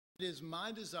It is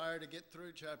my desire to get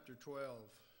through chapter 12.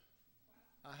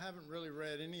 I haven't really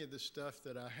read any of the stuff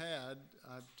that I had.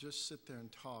 I just sit there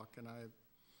and talk, and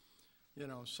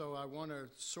so I want to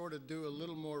sort of do a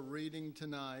little more reading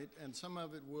tonight, and some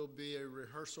of it will be a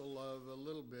rehearsal of a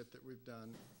little bit that we've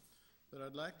done. But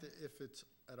I'd like to, if it's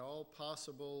at all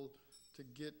possible, to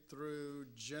get through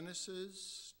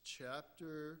Genesis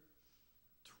chapter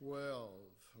 12,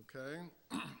 okay?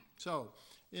 So,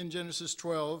 in Genesis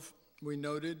 12, we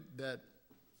noted that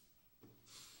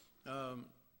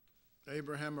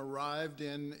Abraham arrived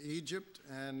in Egypt,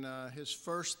 and his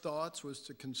first thoughts was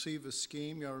to conceive a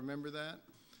scheme. Y'all remember that?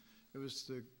 It was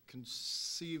to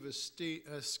conceive a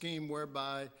scheme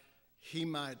whereby he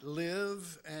might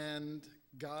live and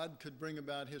God could bring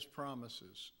about his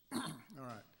promises. All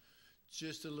right.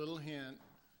 Just a little hint.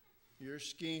 Your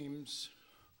schemes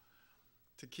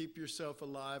to keep yourself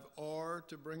alive or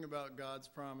to bring about God's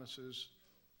promises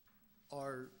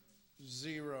are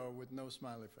zero with no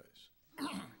smiley face.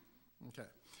 Okay.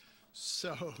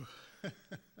 So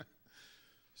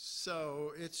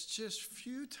it's just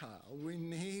futile. We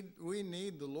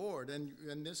need the Lord,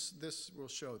 and this will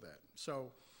show that.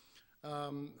 So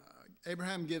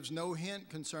Abraham gives no hint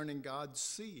concerning God's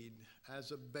seed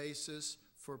as a basis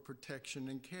for protection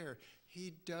and care.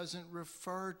 He doesn't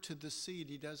refer to the seed.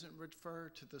 He doesn't refer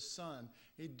to the son.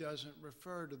 He doesn't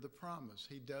refer to the promise.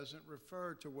 He doesn't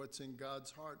refer to what's in God's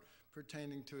heart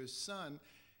pertaining to his son.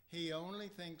 He only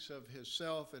thinks of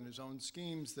himself and his own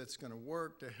schemes that's going to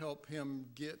work to help him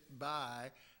get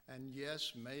by. And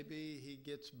yes, maybe he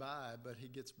gets by, but he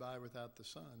gets by without the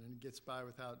son, and he gets by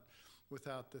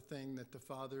without the thing that the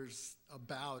Father's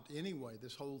about anyway. The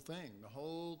whole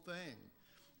thing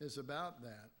is about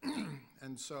that.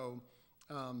 And so,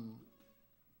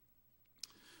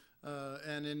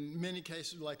 and in many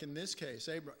cases, like in this case,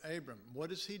 Abram,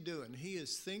 what is he doing? He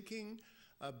is thinking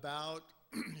about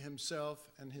himself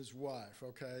and his wife,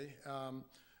 okay?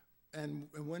 And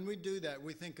when we do that,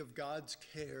 we think of God's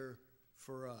care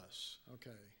for us,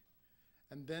 okay?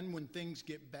 And then when things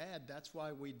get bad, that's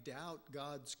why we doubt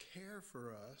God's care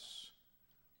for us,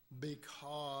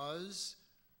 because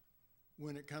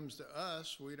when it comes to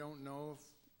us, we don't know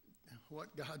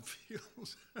what God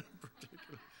feels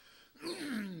particularly.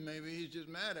 Maybe he's just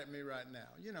mad at me right now.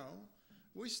 You know,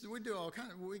 we do all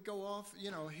kind of, we go off,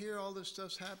 here all this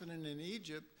stuff's happening in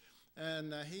Egypt,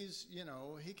 and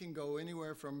he can go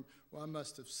anywhere from, well, I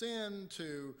must have sinned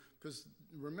to, because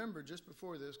remember, just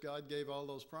before this, God gave all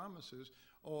those promises,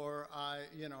 or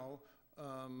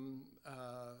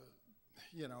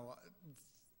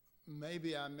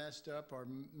maybe I messed up, or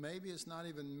maybe it's not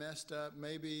even messed up.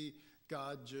 Maybe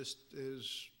God just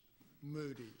is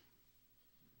moody.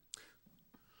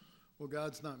 Well,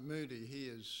 God's not moody. He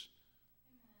is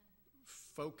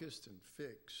focused and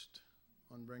fixed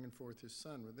on bringing forth his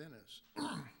son within us.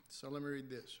 So let me read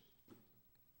this.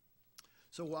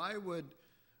 So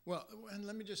and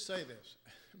let me just say this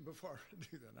before I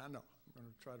do that. I know, I'm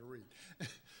going to try to read.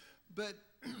 But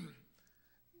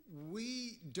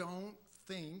we don't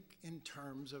think in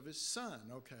terms of his son,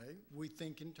 okay? We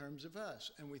think in terms of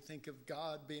us, and we think of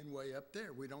God being way up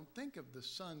there. We don't think of the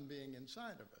son being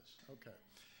inside of us, okay?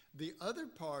 The other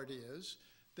part is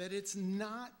that it's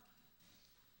not,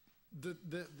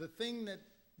 the thing that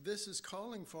this is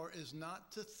calling for is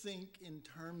not to think in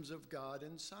terms of God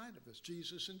inside of us,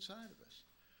 Jesus inside of us.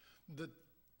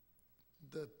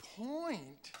 The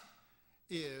point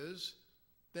is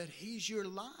that he's your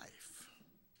life.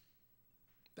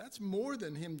 That's more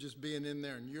than him just being in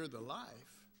there and you're the life.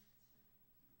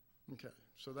 Okay,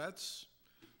 so that's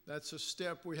a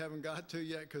step we haven't got to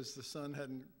yet because the son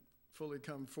hadn't fully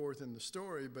come forth in the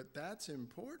story, but that's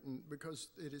important because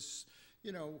it is,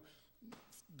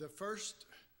 the first,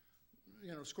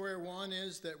 square one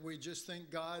is that we just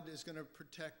think God is going to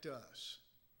protect us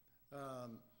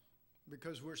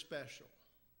because we're special,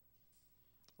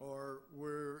 or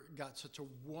we're got such a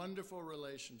wonderful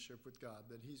relationship with God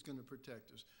that he's going to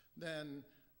protect us. Then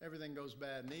everything goes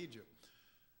bad in Egypt.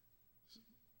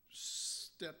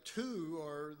 Step two,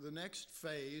 or the next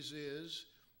phase, is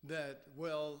that,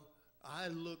 well, I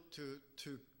look to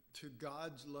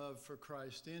God's love for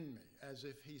Christ in me as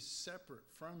if he's separate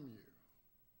from you.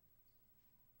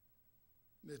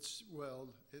 It's,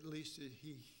 well, at least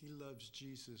he loves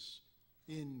Jesus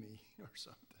in me or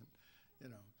something,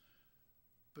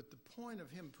 But the point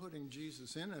of him putting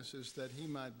Jesus in us is that he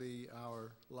might be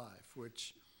our life,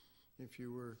 which, if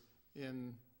you were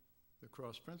in the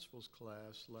Cross Principles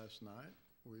class last night,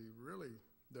 we really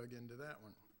dug into that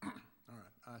one. All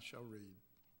right, I shall read.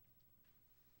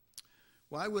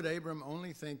 Why would Abram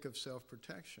only think of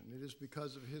self-protection? It is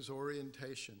because of his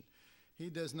orientation. He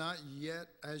does not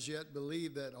as yet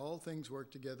believe that all things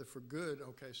work together for good.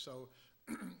 Okay, so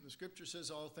the scripture says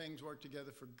all things work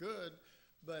together for good,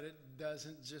 but it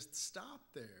doesn't just stop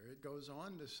there. It goes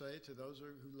on to say to those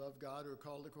who love God, who are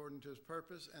called according to his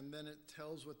purpose, and then it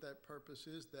tells what that purpose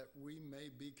is, that we may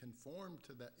be conformed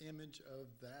to the image of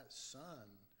that Son.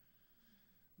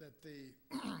 That the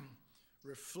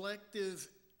reflective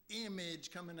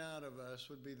image coming out of us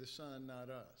would be the Son,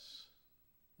 not us.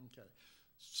 Okay.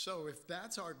 So if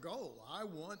that's our goal, I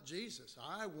want Jesus,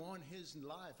 I want his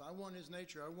life, I want his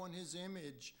nature, I want his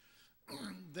image,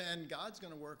 then God's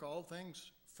going to work all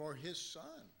things for his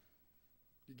Son.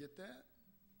 You get that?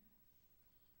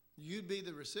 You'd be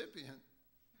the recipient,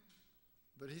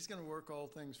 but he's going to work all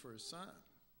things for his Son.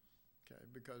 Okay,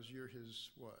 because you're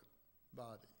his what?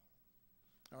 Body.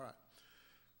 All right.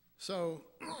 So,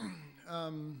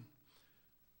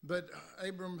 but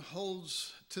Abram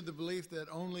holds to the belief that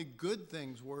only good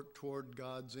things work toward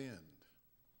God's end.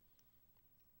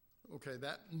 Okay,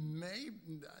 that may,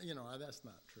 that's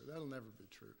not true. That'll never be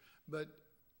true. But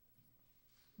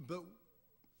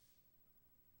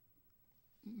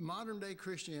modern day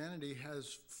Christianity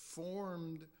has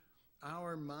formed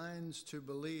our minds to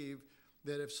believe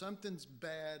that if something's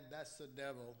bad, that's the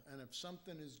devil, and if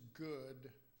something is good,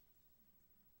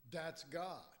 that's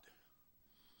God.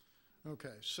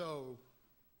 Okay, so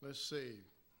let's see.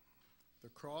 The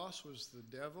cross was the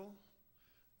devil.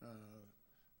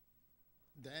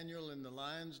 Daniel in the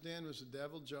lion's den was the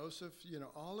devil. Joseph,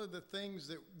 all of the things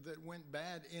that went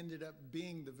bad ended up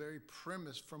being the very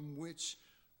premise from which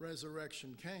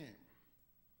resurrection came.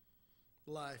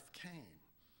 Life came.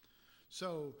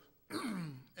 So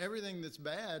everything that's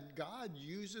bad, God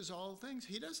uses all things.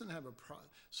 He doesn't have a problem.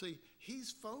 See,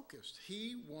 he's focused.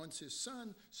 He wants his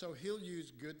Son, so he'll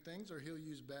use good things, or he'll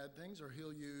use bad things, or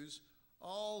he'll use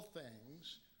all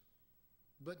things,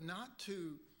 but not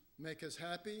to make us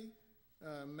happy,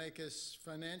 make us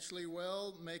financially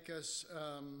well, make us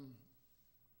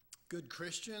good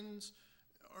Christians,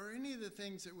 or any of the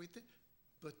things that we think,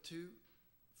 but to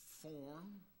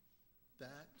form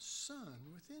that Son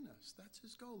within us. That's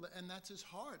his goal, and that's his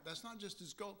heart. That's not just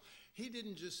his goal. He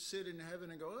didn't just sit in heaven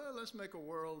and go, let's make a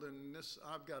world, and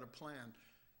I've got a plan.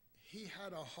 He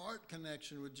had a heart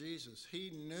connection with Jesus. He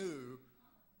knew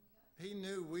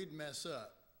we'd mess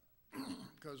up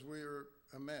because we're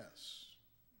a mess,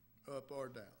 up or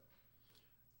down.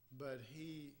 But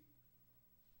he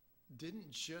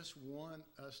didn't just want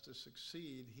us to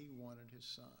succeed. He wanted his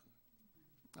Son.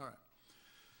 All right.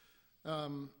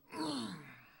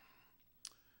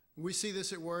 We see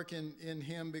this at work in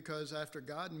him because after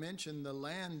God mentioned the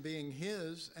land being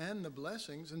his and the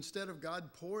blessings, instead of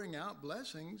God pouring out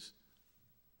blessings,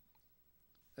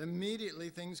 immediately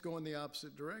things go in the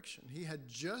opposite direction. He had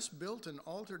just built an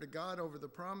altar to God over the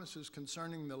promises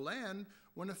concerning the land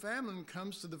when a famine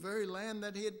comes to the very land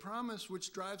that he had promised,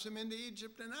 which drives him into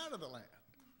Egypt and out of the land.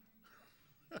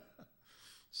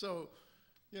 So,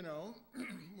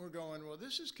 we're going, well,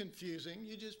 this is confusing.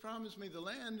 You just promised me the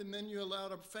land, and then you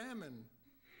allowed a famine.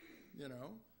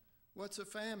 What's a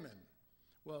famine?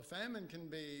 Well, a famine can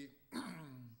be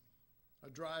a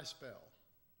dry spell.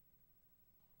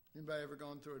 Anybody ever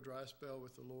gone through a dry spell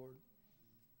with the Lord?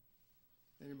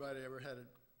 Anybody ever had it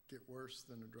get worse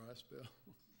than a dry spell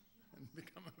and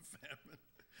become a famine?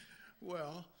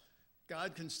 Well,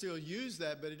 God can still use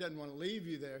that, but he doesn't want to leave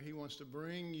you there. He wants to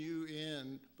bring you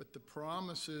in, but the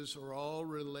promises are all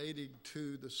related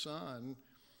to the Son.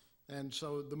 And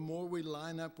so the more we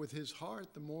line up with his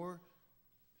heart, the more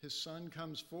his Son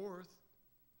comes forth,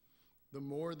 the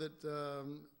more that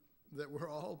we're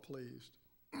all pleased.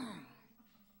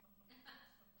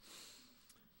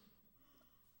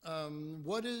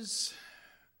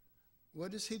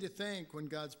 What is he to think when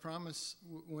God promised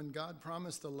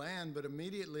the land, but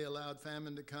immediately allowed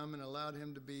famine to come and allowed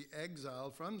him to be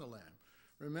exiled from the land?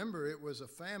 Remember, it was a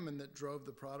famine that drove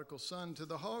the prodigal son to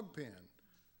the hog pen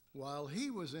while he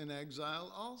was in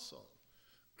exile also.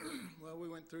 Well, we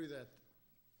went through that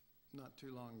not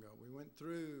too long ago. We went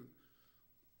through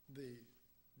the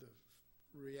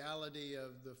reality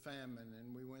of the famine,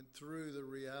 and we went through the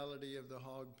reality of the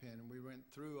hog pen, and we went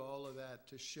through all of that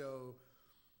to show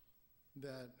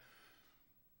that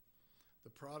the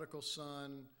prodigal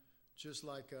son, just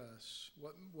like us,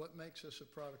 what makes us a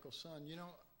prodigal son?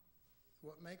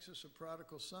 What makes us a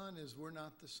prodigal son is we're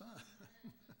not the son.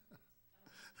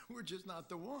 We're just not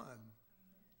the one.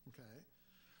 Okay?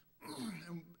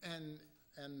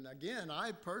 And again,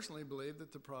 I personally believe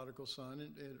that the prodigal son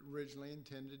it originally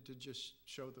intended to just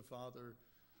show the father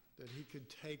that he could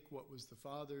take what was the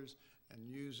father's and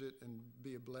use it and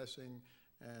be a blessing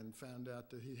and found out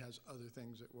that he has other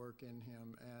things at work in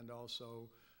him, and also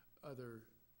other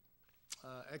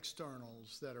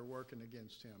externals that are working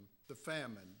against him. The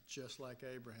famine, just like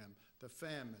Abraham. The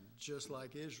famine, just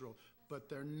like Israel. But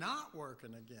they're not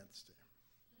working against him.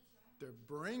 They're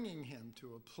bringing him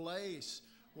to a place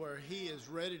where he is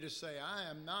ready to say, I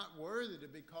am not worthy to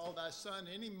be called thy son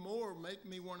anymore. Make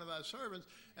me one of thy servants.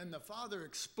 And the father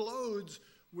explodes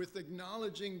with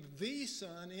acknowledging the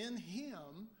son in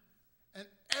him, and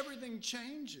everything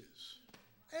changes.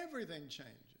 Everything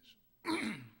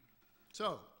changes.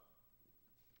 So,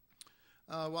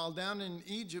 while down in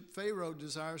Egypt, Pharaoh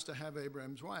desires to have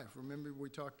Abraham's wife. Remember, we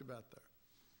talked about that.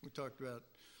 We talked about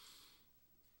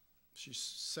she's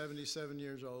 77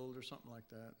 years old or something like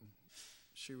that. And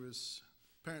she was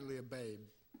apparently a babe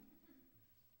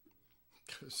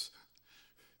because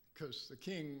the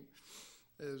king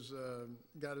has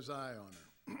got his eye on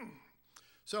her.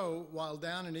 So while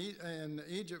down in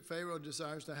Egypt, Pharaoh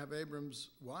desires to have Abram's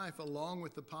wife, along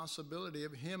with the possibility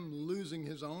of him losing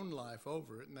his own life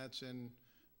over it. And that's in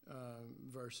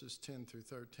verses 10 through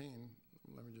 13.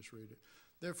 Let me just read it.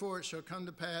 Therefore it shall come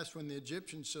to pass when the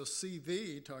Egyptians shall see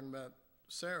thee, talking about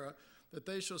Sarah, that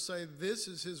they shall say, this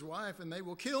is his wife, and they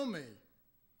will kill me.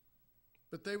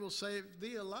 But they will save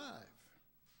thee alive.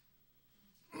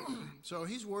 So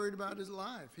he's worried about his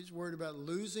life. He's worried about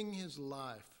losing his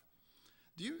life.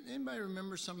 Anybody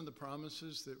remember some of the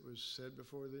promises that was said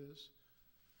before this?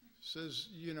 It says,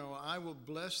 I will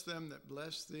bless them that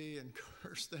bless thee and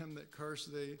curse them that curse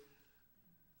thee.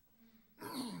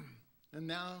 And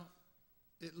now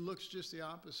it looks just the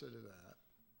opposite of that.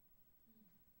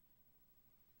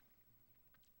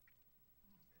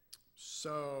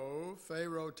 So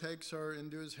Pharaoh takes her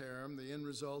into his harem. The end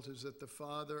result is that the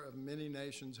father of many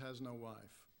nations has no wife.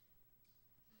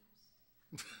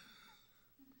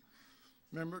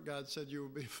 Remember, God said you will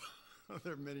be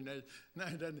father of many nations. No,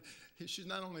 he doesn't. She's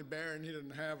not only barren, he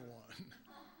doesn't have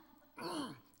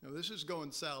one. Now, this is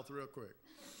going south real quick.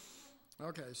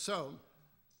 Okay, so,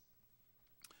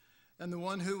 and the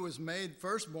one who was made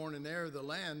firstborn and heir of the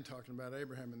land, talking about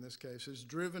Abraham in this case, is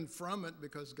driven from it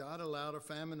because God allowed a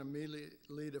famine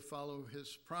immediately to follow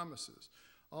his promises.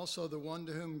 Also, the one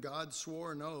to whom God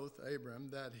swore an oath, Abram,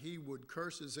 that he would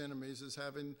curse his enemies is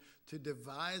having to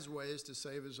devise ways to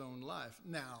save his own life.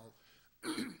 Now,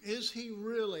 is he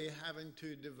really having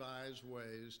to devise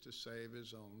ways to save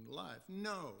his own life?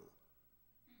 No.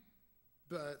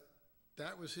 But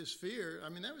that was his fear. I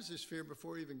mean, that was his fear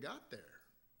before he even got there.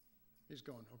 He's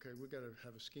going, okay, we got to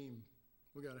have a scheme.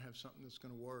 We got to have something that's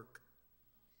going to work.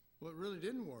 Well, it really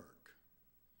didn't work.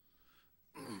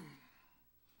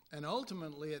 And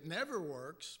ultimately, it never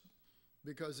works,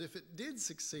 because if it did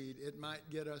succeed, it might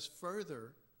get us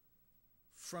further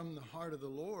from the heart of the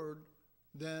Lord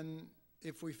than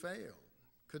if we failed.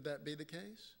 Could that be the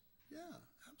case? Yeah,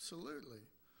 absolutely.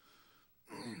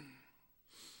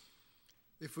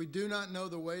 If we do not know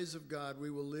the ways of God, we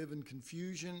will live in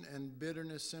confusion and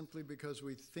bitterness simply because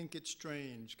we think it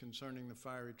strange concerning the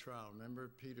fiery trial. Remember,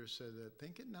 Peter said that,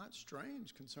 think it not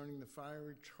strange concerning the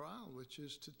fiery trial, which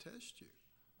is to test you.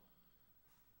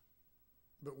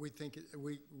 But we think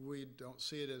we don't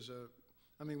see it as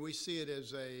we see it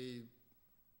as a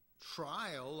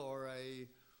trial or a,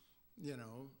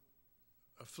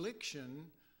 affliction,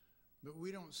 but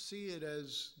we don't see it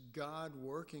as God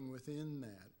working within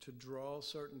that to draw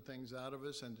certain things out of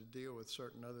us and to deal with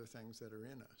certain other things that are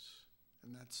in us.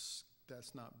 And that's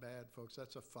not bad, folks.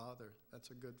 That's a father.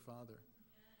 That's a good father.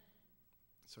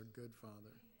 It's a good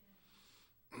father.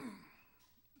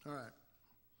 All right.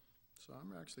 So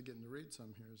I'm actually getting to read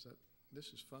some here.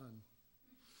 This is fun.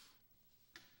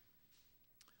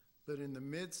 But in the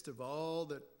midst of all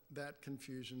that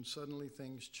confusion, suddenly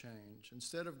things change.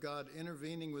 Instead of God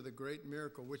intervening with a great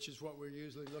miracle, which is what we're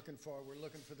usually looking for, we're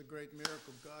looking for the great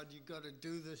miracle. God, you got to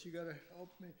do this. You got to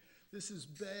help me. This is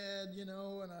bad,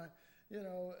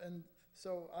 and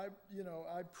so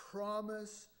I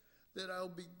promise that I'll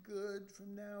be good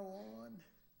from now on,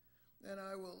 and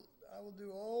I will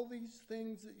do all these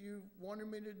things that you wanted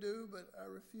me to do, but I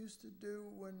refused to do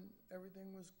when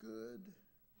everything was good.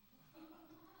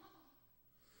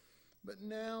 But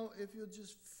now, if you'll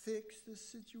just fix the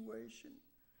situation,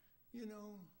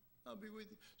 I'll be with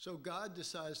you. So God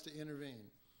decides to intervene,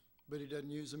 but he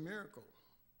doesn't use a miracle.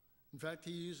 In fact,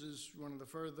 he uses one of the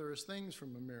furthest things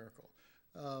from a miracle.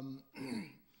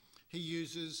 He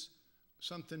uses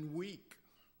something weak.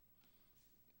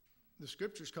 The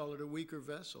scriptures call it a weaker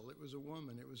vessel. It was a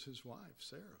woman. It was his wife,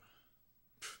 Sarah.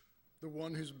 The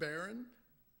one who's barren.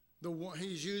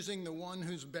 He's using the one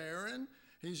who's barren.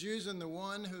 He's using the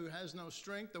one who has no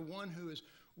strength, the one who is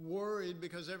worried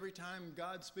because every time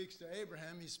God speaks to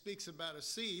Abraham, he speaks about a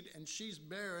seed, and she's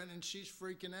barren, and she's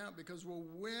freaking out because, well,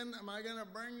 when am I going to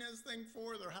bring this thing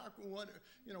forth, or what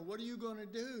are you going to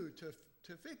do to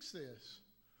fix this?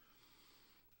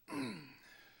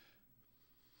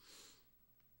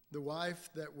 The wife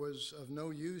that was of no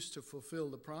use to fulfill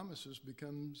the promises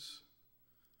becomes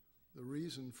the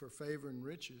reason for favor and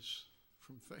riches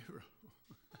from Pharaoh.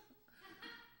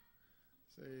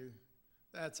 See,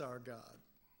 that's our God.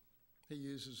 He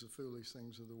uses the foolish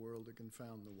things of the world to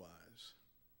confound the wise,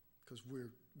 because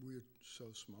we're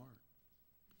so smart,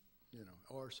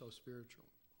 or so spiritual.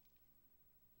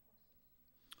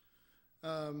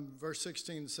 Verse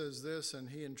 16 says this, and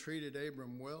he entreated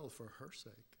Abram well for her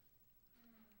sake.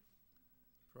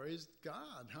 Praise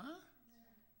God, huh?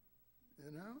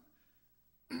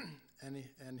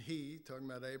 And he, talking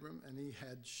about Abram, and he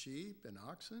had sheep and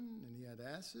oxen, and he had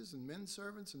asses and men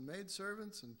servants and maid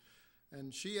servants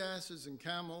and she-asses and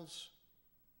camels.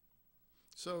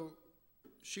 So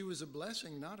she was a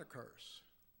blessing, not a curse.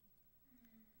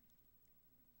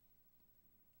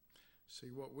 See,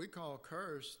 what we call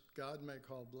cursed, God may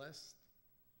call blessed.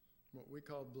 What we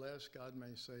call blessed, God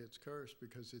may say it's cursed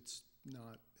because it's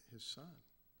not his son.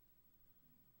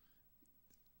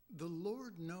 The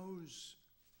Lord knows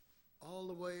all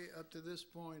the way up to this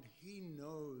point, he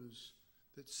knows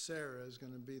that Sarah is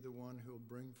going to be the one who will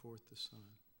bring forth the son.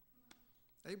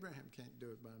 Abraham can't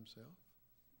do it by himself.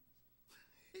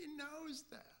 He knows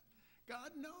that.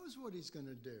 God knows what he's going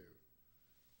to do.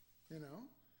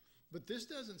 But this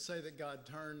doesn't say that God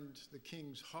turned the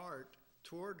king's heart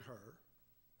toward her.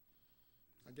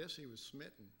 I guess he was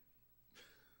smitten.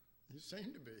 He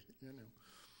seemed to be,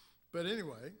 But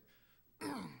anyway,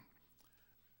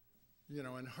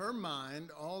 in her mind,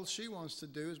 all she wants to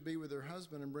do is be with her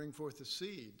husband and bring forth a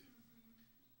seed.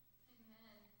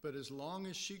 Amen. But as long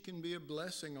as she can be a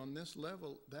blessing on this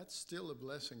level, that's still a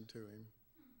blessing to him.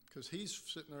 Because he's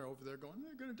sitting there over there going,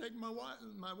 they're going to take my wife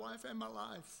and my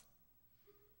life.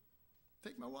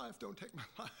 Take my wife, don't take my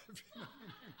life.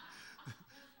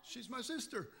 She's my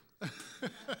sister.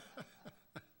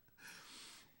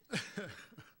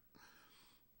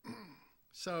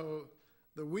 So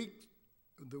the weak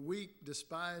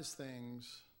despise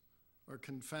things are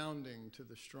confounding to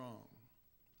the strong.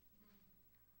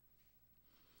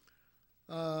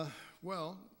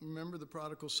 Well, remember the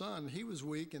prodigal son. He was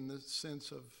weak in the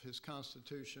sense of his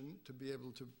constitution to be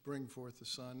able to bring forth the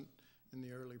son in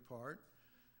the early part.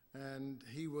 And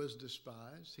he was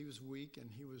despised. He was weak, and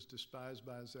he was despised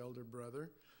by his elder brother.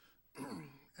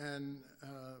 And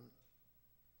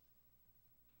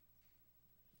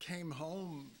came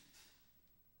home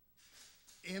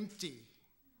empty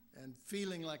and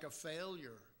feeling like a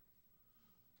failure.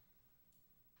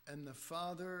 And the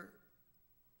father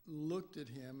looked at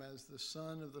him as the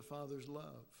son of the father's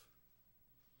love,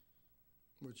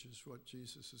 which is what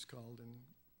Jesus is called in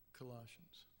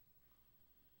Colossians.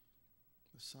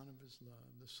 The son of his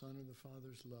love, the son of the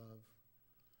father's love.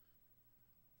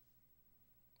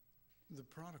 The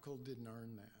prodigal didn't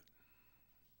earn that.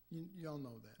 Y'all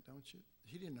know that, don't you?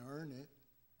 He didn't earn it.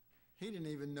 He didn't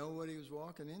even know what he was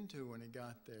walking into when he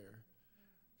got there.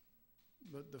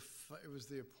 But it was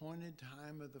the appointed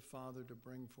time of the Father to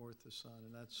bring forth the Son.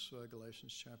 And that's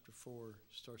Galatians chapter 4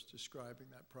 starts describing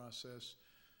that process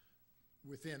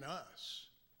within us.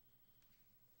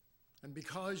 And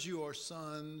because you are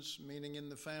sons, meaning in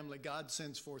the family, God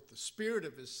sends forth the Spirit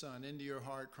of his Son into your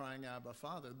heart, crying, Abba,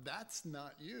 Father. That's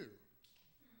not you.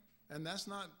 And that's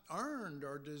not earned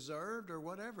or deserved or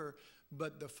whatever.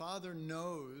 But the Father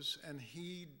knows, and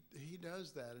he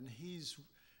does that. And he's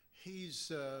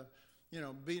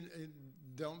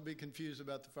don't be confused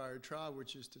about the fiery trial,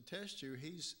 which is to test you.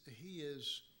 He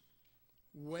is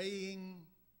weighing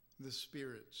the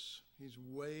spirits. He's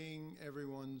weighing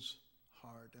everyone's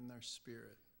heart and their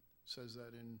spirit. It says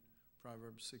that in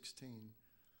Proverbs 16.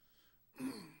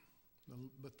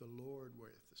 But the Lord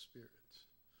weigheth the spirits.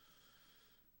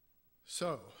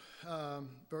 So,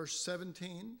 verse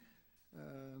 17.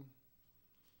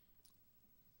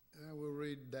 We'll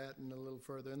read that in a little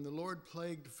further. And the Lord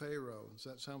plagued Pharaoh. Does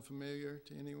that sound familiar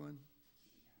to anyone?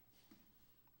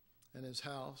 And his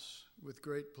house with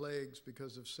great plagues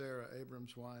because of Sarah,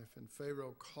 Abram's wife. And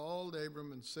Pharaoh called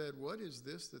Abram and said, What is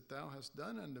this that thou hast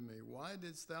done unto me? Why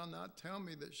didst thou not tell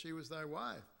me that she was thy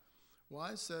wife?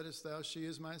 Why saidst thou, She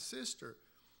is my sister?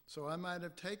 So I might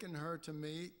have taken her to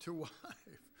me to wife.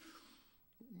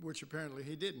 Which apparently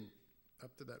he didn't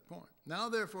up to that point. Now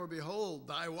therefore, behold,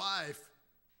 thy wife,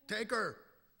 take her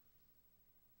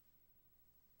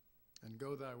and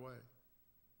go thy way.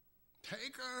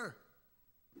 Take her.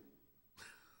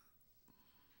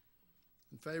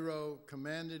 And Pharaoh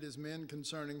commanded his men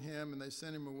concerning him, and they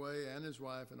sent him away and his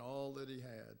wife and all that he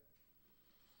had.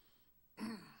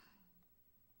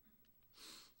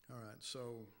 All right,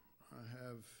 so I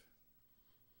have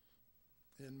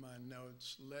in my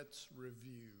notes, let's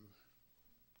review.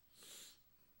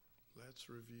 Let's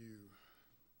review.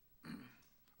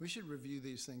 We should review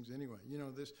these things anyway. You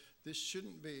know, this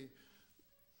shouldn't be,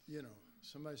 you know,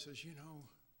 somebody says, you know,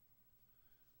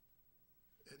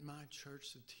 at my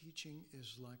church the teaching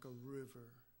is like a river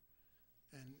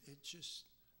and it just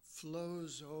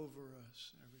flows over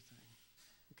us and everything.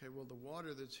 Okay, well, the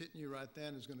water that's hitting you right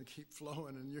then is going to keep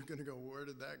flowing and you're going to go, where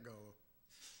did that go?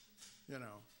 You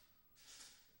know,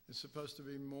 it's supposed to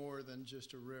be more than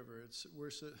just a river.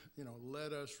 You know,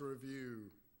 let us review.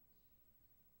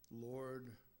 Lord,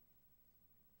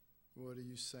 what are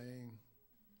you saying?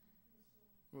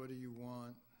 What do you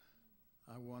want?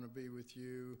 I want to be with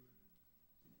you.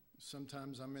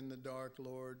 Sometimes I'm in the dark,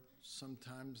 Lord.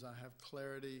 Sometimes I have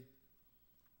clarity.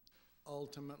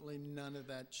 Ultimately, none of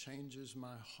that changes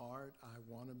my heart. I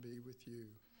want to be with you.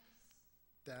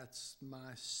 That's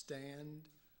my stand.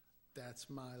 That's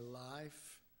my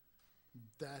life.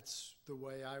 That's the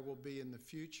way I will be in the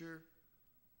future,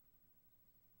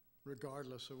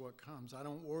 regardless of what comes. I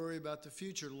don't worry about the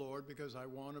future, Lord, because I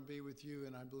want to be with you,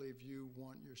 and I believe you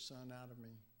want your son out of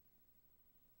me.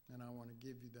 And I want to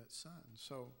give you that son.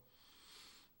 So,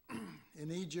 in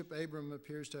Egypt, Abram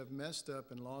appears to have messed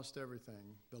up and lost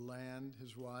everything, the land,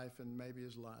 his wife, and maybe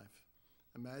his life.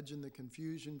 Imagine the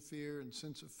confusion, fear, and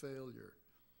sense of failure.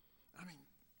 I mean,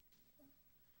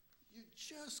 you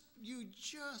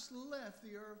just left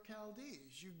the Ur of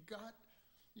Chaldees.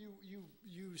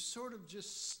 You sort of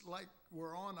just like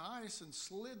were on ice and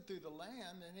slid through the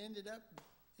land and ended up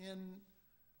in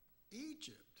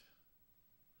Egypt,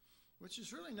 which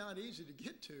is really not easy to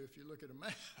get to if you look at a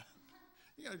map.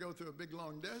 You got to go through a big,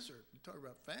 long desert. You talk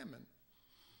about famine.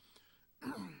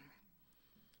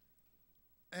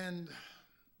 And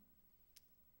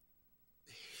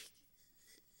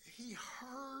he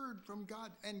heard from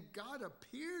God, and God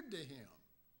appeared to him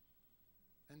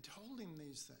and told him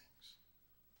these things.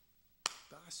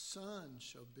 Thy son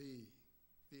shall be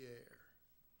the heir.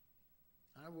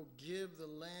 I will give the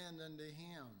land unto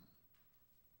him.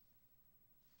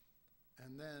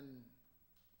 And then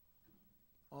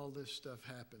all this stuff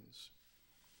happens.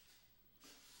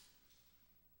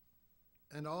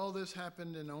 And all this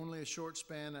happened in only a short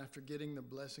span after getting the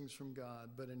blessings from God.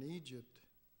 But in Egypt,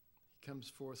 he comes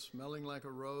forth smelling like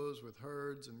a rose with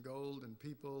herds and gold and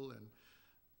people, and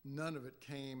none of it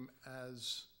came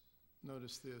as,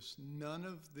 notice this, none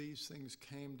of these things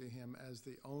came to him as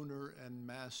the owner and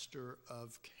master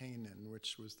of Canaan,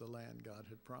 which was the land God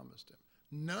had promised him.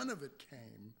 None of it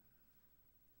came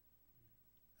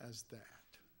as that.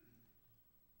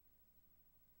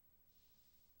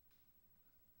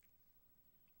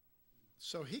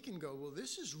 So he can go, well,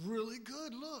 this is really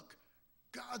good. Look,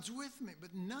 God's with me.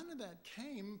 But none of that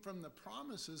came from the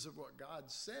promises of what God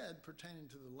said pertaining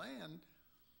to the land.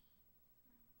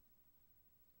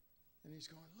 And he's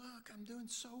going, look, I'm doing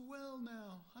so well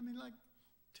now. I mean, like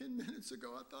 10 minutes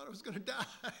ago, I thought I was going to die,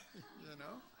 you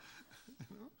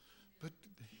know? But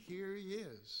here he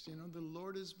is. You know, the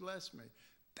Lord has blessed me.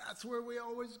 That's where we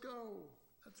always go.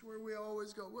 That's where we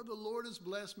always go. Well, the Lord has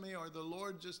blessed me, or the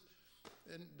Lord just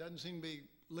doesn't seem to be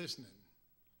listening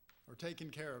or taking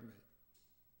care of me.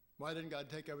 Why didn't God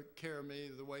take care of me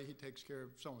the way he takes care of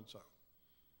so-and-so?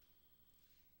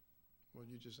 Well,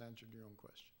 you just answered your own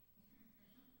question.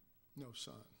 No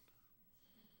son.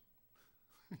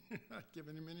 You're not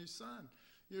giving him any son.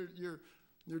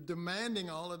 You're demanding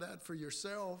all of that for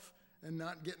yourself and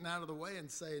not getting out of the way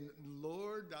and saying,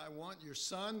 Lord, I want your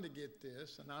son to get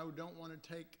this, and I don't want to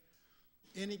take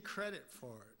any credit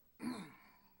for it.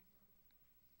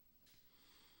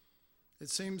 It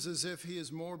seems as if he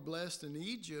is more blessed in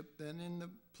Egypt than in the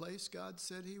place God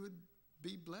said he would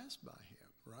be blessed by him,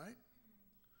 right?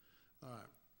 All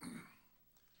right.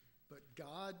 But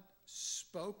God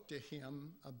spoke to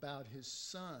him about his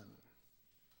son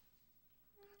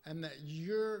and that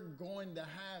you're going to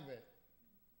have it.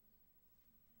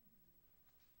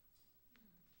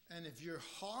 And if your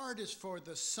heart is for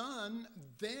the son,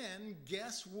 then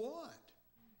guess what?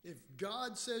 If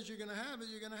God says you're going to have it,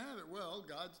 you're going to have it. Well,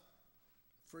 God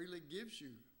freely gives you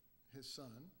his son.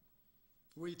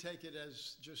 We take it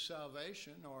as just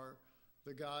salvation or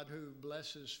the God who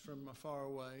blesses from afar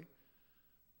away.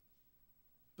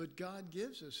 But God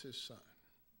gives us his son.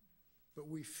 But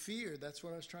we fear, that's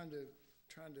what I was trying to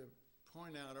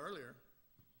point out earlier.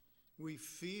 We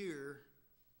fear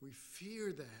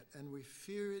that, and we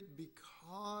fear it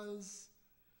because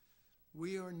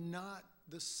we are not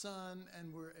the Son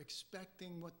and we're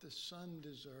expecting what the Son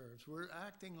deserves. We're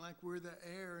acting like we're the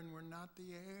heir and we're not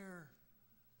the heir.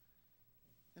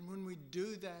 And when we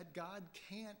do that, God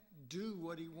can't do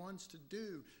what he wants to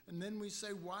do. And then we say,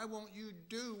 why won't you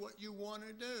do what you want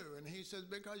to do? And he says,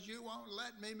 because you won't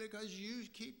let me, because you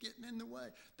keep getting in the way.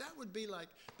 That would be like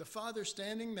the Father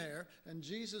standing there and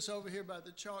Jesus over here by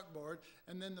the chalkboard.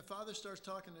 And then the Father starts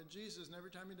talking to Jesus. And every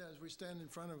time he does, we stand in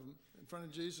front of him, in front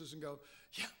of Jesus and go,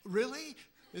 yeah, really?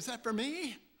 Is that for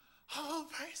me? Oh,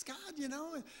 praise God, you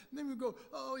know. And then we go,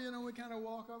 oh, you know, we kind of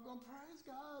walk off going, praise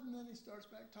God. And then he starts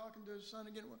back talking to his Son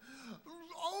again.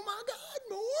 Oh, my God,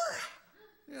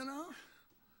 more, you know.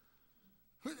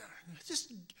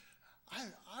 Just,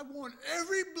 I want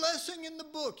every blessing in the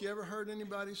book. You ever heard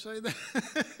anybody say that?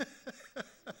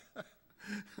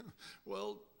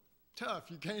 Well, tough.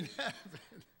 You can't have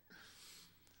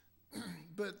it.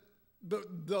 But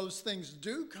those things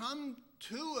do come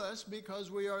to us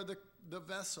because we are the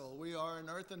vessel. We are an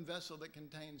earthen vessel that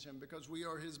contains him, because we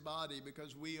are his body,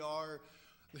 because we are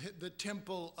the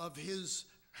temple of his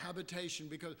habitation,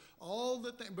 because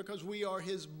because we are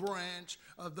his branch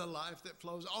of the life that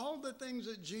flows. All the things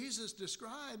that Jesus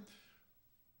described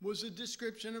was a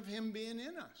description of him being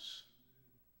in us.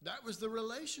 That was the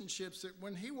relationships that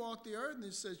when he walked the earth and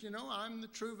he says, you know, I'm the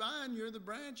true vine, you're the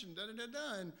branch, and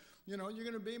da-da-da-da, and, you know, you're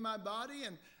going to be my body,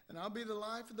 and I'll be the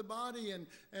life of the body,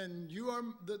 and you are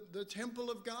the temple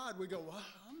of God. We go, well,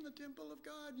 I'm the temple of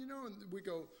God, you know, and we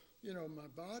go, you know, my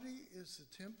body is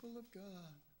the temple of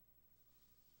God.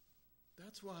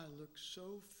 That's why I look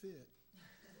so fit.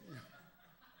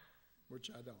 Which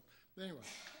I don't. But anyway,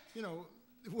 you know,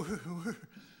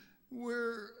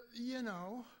 we're you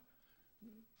know,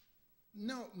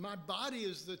 no, my body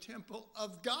is the temple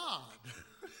of God.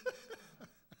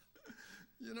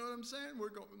 You know what I'm saying?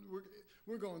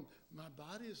 We're going, my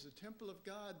body is the temple of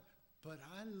God, but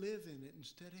I live in it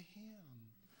instead of him.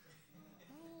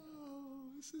 Oh,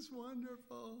 this is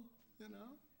wonderful, you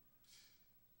know?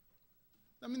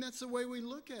 I mean, that's the way we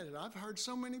look at it. I've heard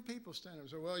so many people stand up and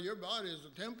say, well, your body is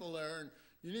a temple there, and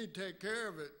you need to take care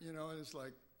of it, you know? And it's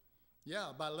like,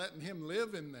 yeah, by letting him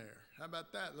live in there. How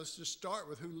about that? Let's just start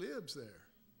with who lives there.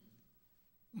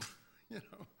 You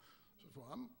know? So, well,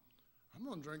 I'm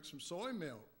going to drink some soy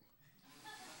milk.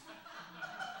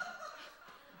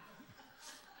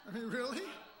 I mean, really?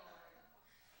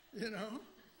 You know?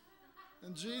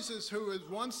 And Jesus, who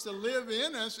wants to live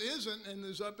in us, isn't, and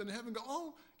is up in heaven, go,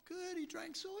 oh, good, he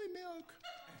drank soy milk.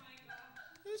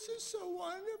 This is so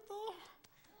wonderful.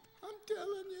 I'm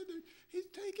telling you that he's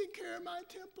taking care of my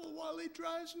temple while he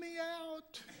drives me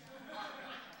out.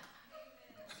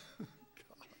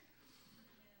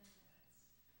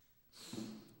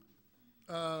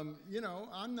 You know,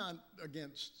 I'm not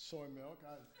against soy milk.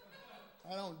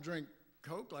 I don't drink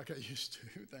Coke like I used to,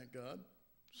 thank God.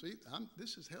 See,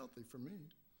 this is healthy for me.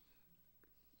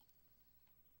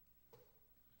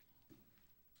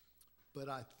 But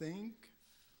I think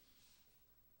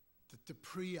that the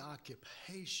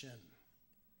preoccupation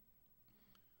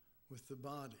with the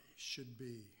body should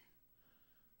be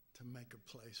to make a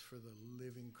place for the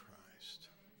living Christ.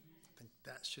 I think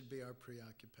that should be our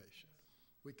preoccupation.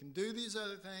 We can do these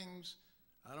other things.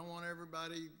 I don't want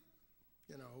everybody,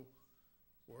 you know,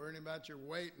 worrying about your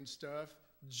weight and stuff.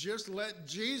 Just let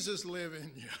Jesus live in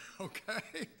you,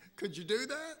 okay? Could you do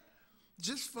that?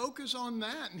 Just focus on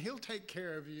that and he'll take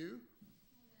care of you.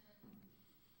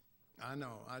 I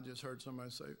know, I just heard somebody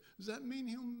say, does that mean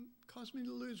he'll cause me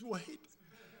to lose weight?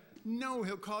 No,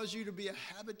 he'll cause you to be a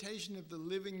habitation of the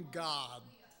living God.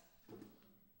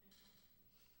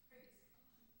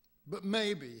 But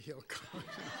maybe he'll cause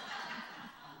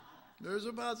you. There's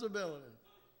a possibility.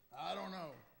 I don't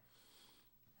know.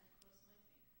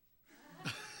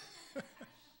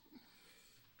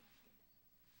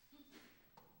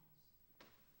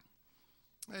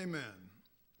 Amen.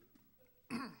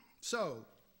 So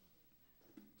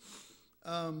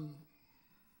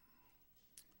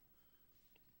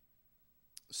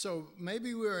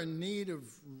maybe we're in need of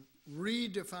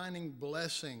redefining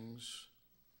blessings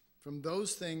from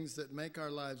those things that make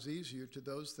our lives easier to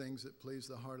those things that please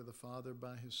the heart of the Father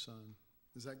by his Son.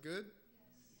 Is that good?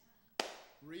 Yes.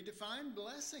 Redefine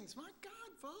blessings. My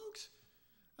God, folks.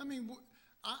 I mean,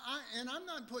 and I'm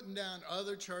not putting down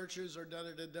other churches or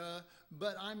da-da-da-da,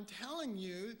 but I'm telling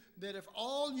you that if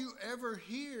all you ever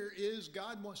hear is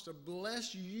God wants to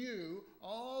bless you,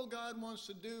 all God wants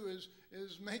to do is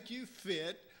make you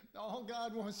fit, all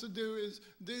God wants to do is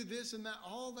do this and that,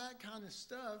 all that kind of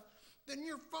stuff, then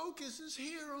your focus is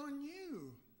here on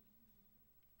you.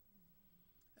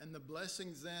 And the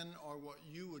blessings then are what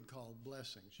you would call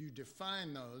blessings. You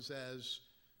define those as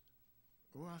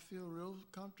oh, I feel real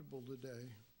comfortable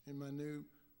today in my new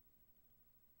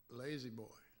lazy boy.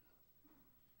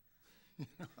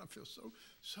 I feel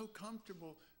so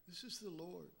comfortable. This is the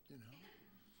Lord, I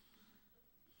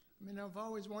mean, I've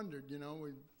always wondered,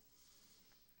 we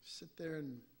sit there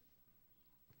and,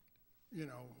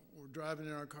 we're driving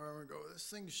in our car and we go, this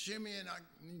thing's shimmy, and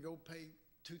you go pay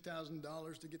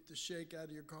 $2,000 to get the shake out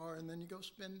of your car, and then you go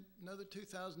spend another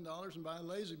 $2,000 and buy a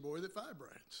lazy boy that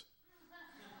vibrates.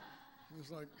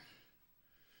 It's like,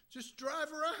 just drive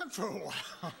around for a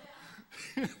while.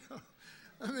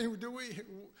 I mean, do we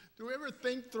ever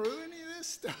think through any of this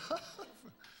stuff?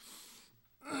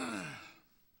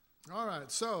 All right,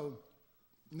 so,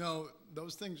 no,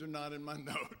 those things are not in my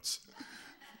notes.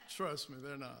 Trust me,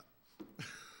 they're not.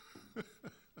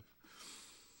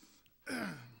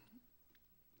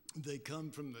 They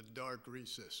come from the dark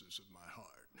recesses of my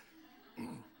heart.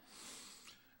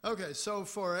 Okay, so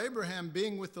for Abraham,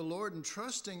 being with the Lord and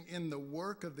trusting in the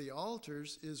work of the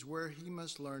altars is where he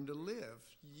must learn to live.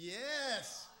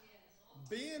 Yes!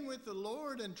 Being with the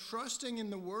Lord and trusting in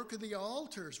the work of the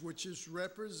altars, which is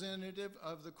representative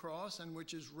of the cross and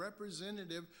which is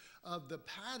representative of the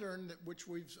pattern which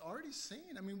we've already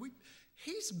seen. I mean,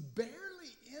 he's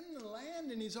barely in the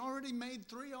land and he's already made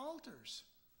 3 altars.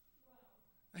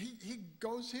 Wow. He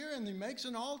goes here and he makes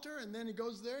an altar, and then he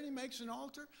goes there and he makes an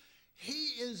altar.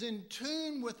 He is in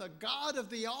tune with a God of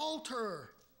the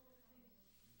altar.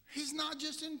 He's not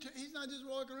just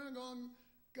walking around going,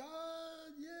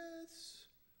 God, yes,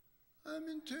 I'm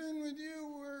in tune with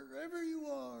you wherever you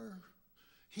are.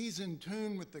 He's in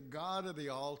tune with the God of the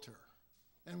altar.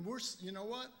 And you know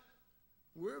what?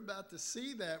 We're about to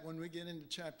see that when we get into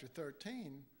chapter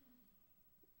 13.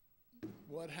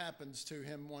 What happens to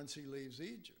him once he leaves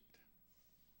Egypt?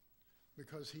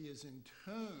 Because he is in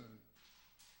tune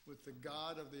with the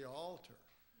God of the altar.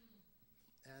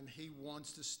 And he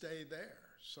wants to stay there.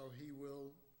 So he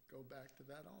will go back to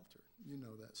that altar. You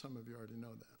know that. Some of you already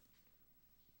know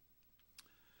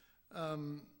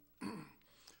that.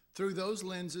 Through those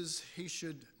lenses, he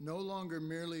should no longer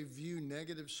merely view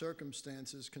negative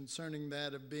circumstances concerning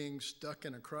that of being stuck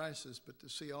in a crisis, but to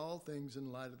see all things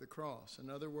in light of the cross. In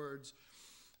other words,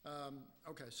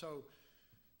 so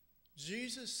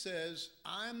Jesus says,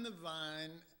 I'm the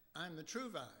vine, I'm the true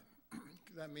vine.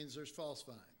 That means there's false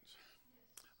vines.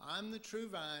 I'm the true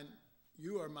vine,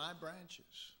 you are my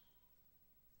branches.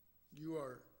 You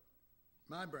are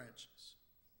my branches.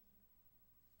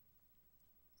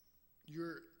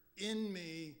 You're in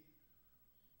me,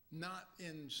 not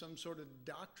in some sort of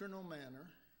doctrinal manner.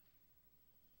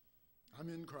 I'm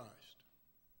in Christ.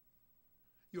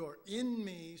 You're in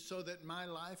me so that my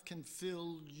life can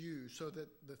fill you, so that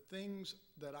the things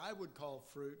that I would call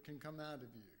fruit can come out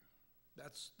of you.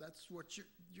 That's what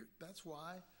that's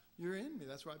why you're in me.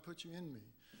 That's why I put you in me.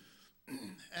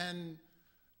 And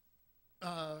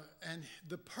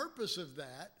the purpose of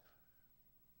that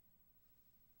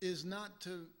is not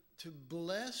to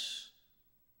bless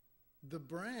the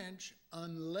branch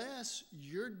unless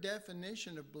your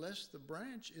definition of bless the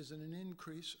branch is an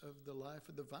increase of the life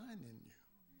of the vine in you.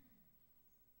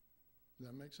 Does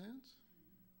that make sense?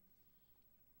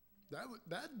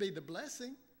 That'd be the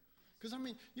blessing. Because, I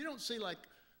mean, you don't see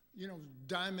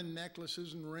diamond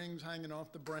necklaces and rings hanging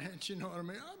off the branch, you know what I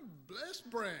mean? I'm a blessed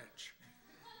branch.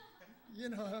 You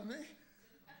know what I mean?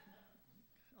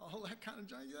 All that kind of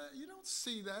junk. You don't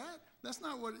see that. That's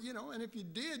not what, and if you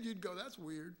did, you'd go, that's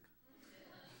weird.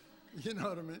 You know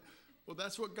what I mean? Well,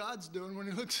 that's what God's doing when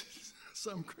he looks at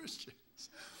some Christians,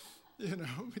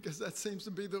 because that seems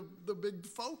to be the big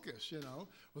focus, Well,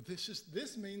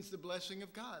 this means the blessing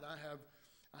of God. I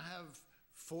have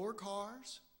 4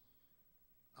 cars.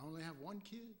 I only have 1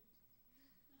 kid.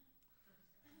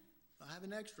 I have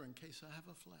an extra in case I have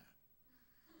a flat.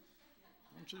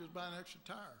 Why don't you just buy an extra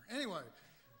tire? Anyway,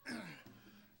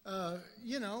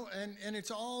 and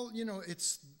it's all,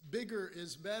 it's bigger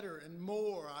is better and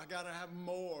more. I got to have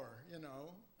more,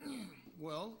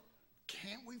 Well,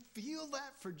 can't we feel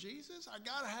that for Jesus? I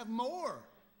got to have more.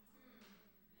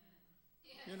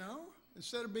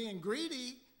 Instead of being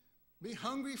greedy, be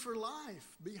hungry for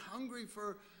life. Be hungry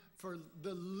for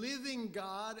the living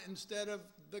God instead of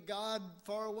the God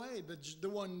far away, the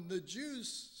one the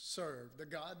Jews served, the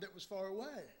God that was far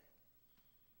away.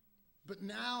 But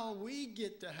now we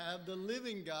get to have the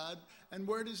living God, and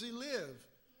where does he live?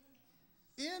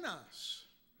 In us.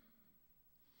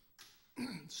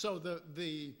 So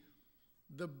the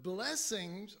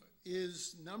blessings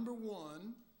is, number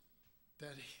 1,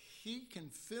 that he can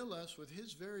fill us with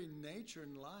his very nature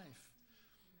and life.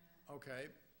 Okay.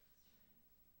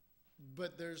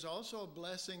 But there's also a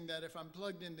blessing that if I'm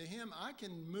plugged into him, I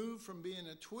can move from being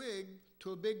a twig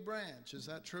to a big branch. Is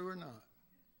that true or not?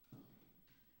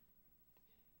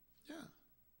 Yeah.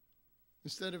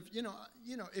 Instead of,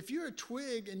 if you're a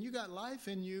twig and you got life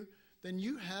in you, then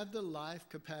you have the life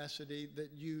capacity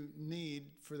that you need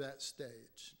for that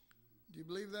stage. Do you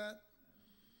believe that?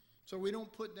 So we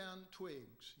don't put down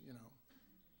twigs,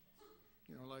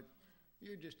 like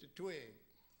you're just a twig,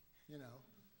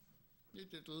 You're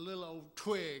just a little old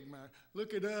twig, man.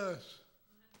 Look at us.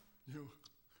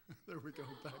 There we go,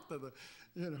 back to the,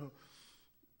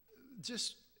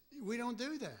 we don't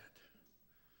do that.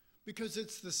 Because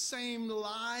it's the same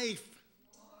life.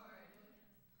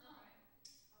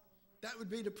 That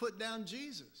would be to put down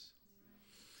Jesus.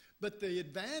 But the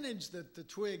advantage that the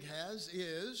twig has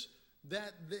is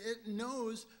that it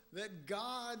knows that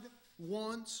God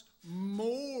wants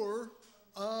more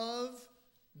of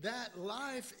that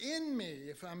life in me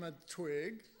if I'm a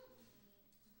twig.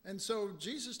 And so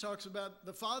Jesus talks about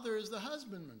the Father is the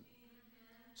husbandman.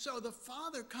 So the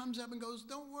Father comes up and goes,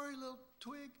 don't worry, little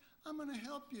twig, I'm going to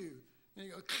help you. And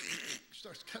he goes,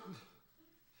 starts cutting.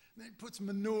 And then he puts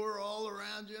manure all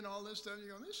around you and all this stuff. And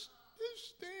you go, this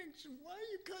stinks. Why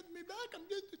are you cutting me back? I'm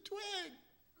just a twig.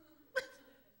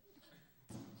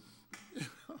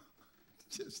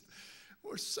 Just,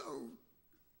 we're so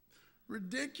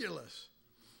ridiculous.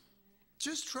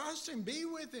 Just trust him. Be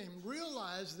with him.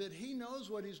 Realize that he knows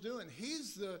what he's doing.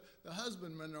 He's the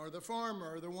husbandman or the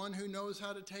farmer or the one who knows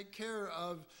how to take care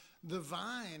of the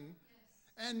vine.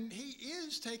 And he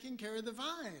is taking care of the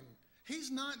vine.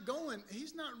 He's not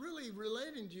really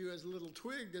relating to you as a little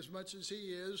twig as much as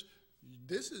he is,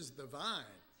 this is the vine.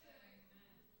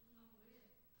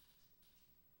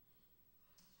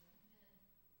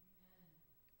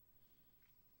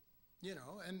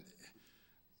 And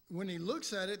when he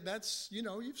looks at it, that's,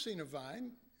 you've seen a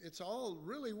vine. It's all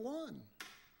really one.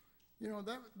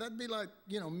 That'd be like,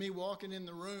 me walking in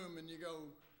the room and you go,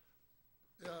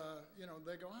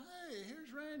 they go, hey,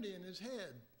 here's Randy and his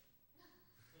head.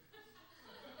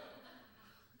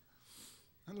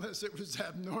 Unless it was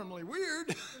abnormally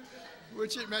weird,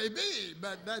 which it may be,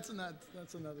 but that's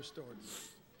another story.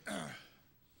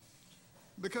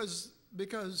 Because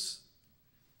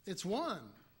it's one,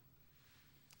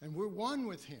 and we're one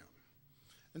with him.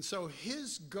 And so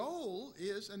his goal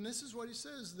is, and this is what he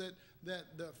says,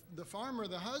 that the farmer,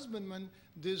 the husbandman,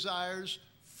 desires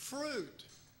fruit.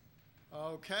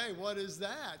 Okay, what is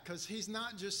that? Because he's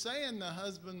not just saying the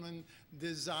husbandman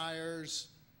desires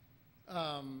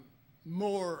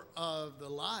more of the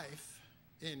life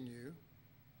in you.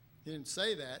 He didn't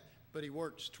say that, but he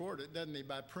works toward it, doesn't he,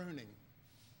 by pruning.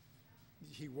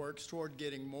 He works toward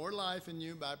getting more life in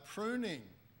you by pruning.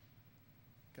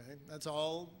 Okay, that's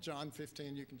all John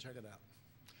 15, you can check it out.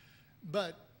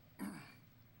 But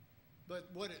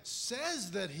what it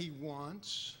says that he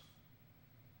wants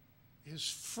is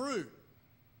fruit.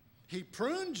 He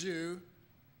prunes you,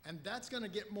 and that's going to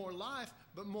get more life,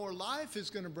 but more life is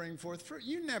going to bring forth fruit.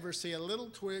 You never see a little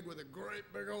twig with a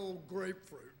great big old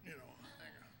grapefruit,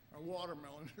 or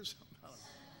watermelon or something. I don't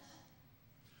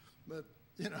know. But,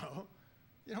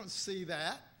 you don't see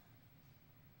that.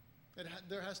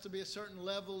 There has to be a certain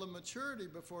level of maturity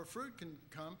before fruit can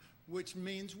come, which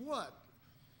means what?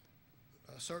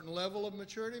 A certain level of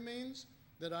maturity means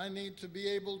that I need to be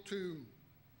able to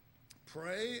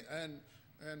pray and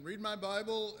read my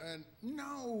Bible, and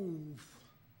no,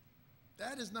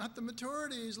 that is not the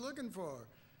maturity he's looking for.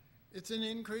 It's an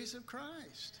increase of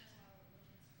Christ.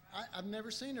 I've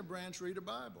never seen a branch read a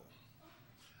Bible.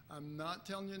 I'm not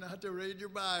telling you not to read your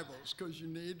Bibles, because you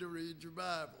need to read your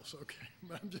Bibles, okay?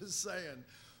 But I'm just saying,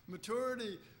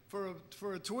 maturity for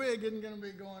a twig isn't going to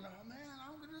be going, oh man,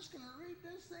 I'm just going to read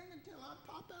this thing until I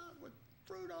pop out with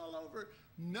fruit all over it.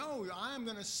 No, I'm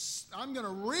going to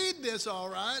read this all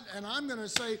right, and I'm going to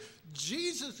say,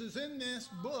 Jesus is in this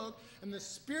book, and the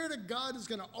Spirit of God is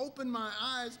going to open my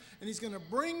eyes, and he's going to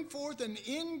bring forth an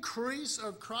increase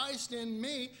of Christ in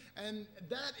me, and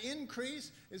that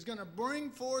increase is going to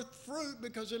bring forth fruit,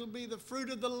 because it'll be the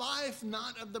fruit of the life,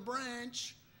 not of the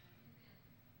branch.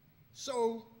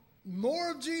 So, more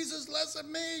of Jesus, less of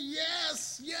me?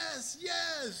 Yes, yes,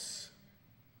 yes.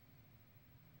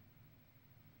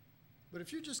 But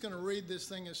if you're just going to read this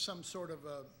thing as some sort of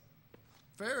a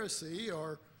Pharisee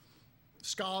or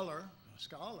scholar,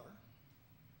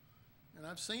 and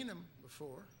I've seen them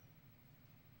before,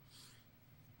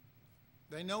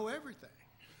 they know everything.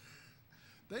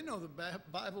 They know the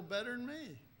Bible better than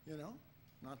me,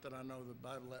 Not that I know the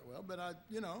Bible that well, but I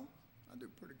do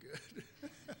pretty good.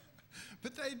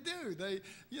 But they do.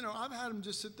 I've had them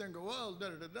just sit there and go, well,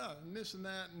 da-da-da-da, and this and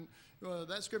that, and well,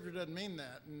 that scripture doesn't mean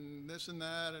that, and this and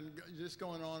that, and just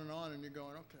going on, and you're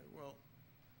going, okay, well.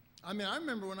 I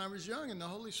remember when I was young and the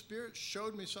Holy Spirit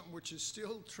showed me something which is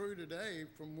still true today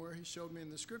from where he showed me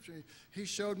in the scripture. He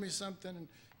showed me something,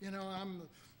 and, I'm a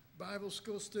Bible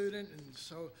school student, and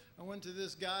so I went to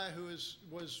this guy who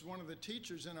was one of the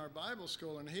teachers in our Bible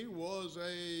school, and he was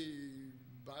a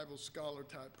Bible scholar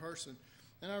type person.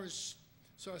 And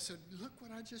so I said, look what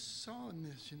I just saw in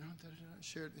this, I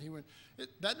shared it. And he went,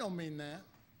 that don't mean that.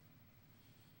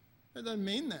 It doesn't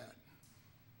mean that.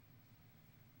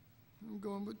 I'm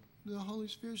going, but the Holy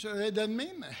Spirit said, it doesn't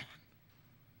mean that.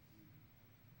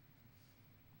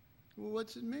 Well,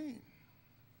 what's it mean?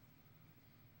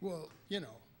 Well,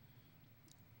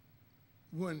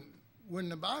 when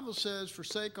the Bible says,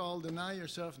 forsake all, deny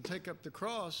yourself, and take up the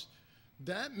cross,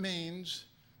 that means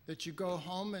that you go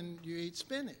home and you eat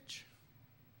spinach.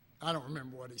 I don't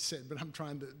remember what he said, but I'm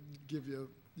trying to give you,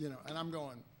 and I'm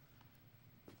going,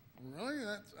 really?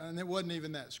 And it wasn't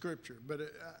even that scripture, but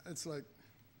it's like,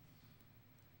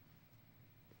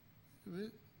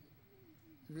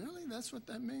 really? That's what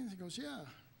that means? He goes, yeah.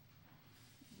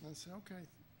 I said, okay,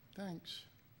 thanks.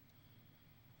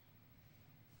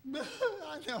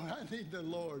 I know I need the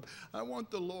Lord. I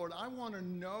want the Lord. I want to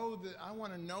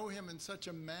know him in such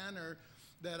a manner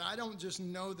that I don't just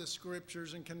know the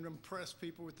scriptures and can impress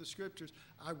people with the scriptures.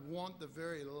 I want the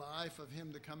very life of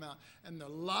him to come out. And the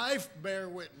life bear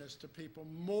witness to people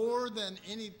more than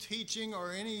any teaching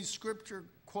or any scripture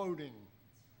quoting.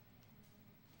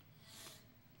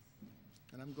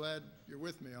 And I'm glad you're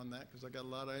with me on that because I got a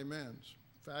lot of amens.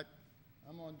 In fact,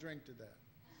 I'm going to drink to that.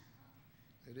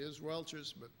 It is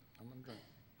Welch's, but I'm going to drink.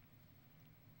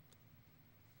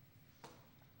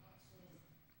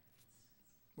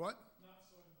 What? Not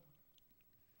soy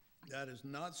milk. That is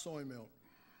not soy milk.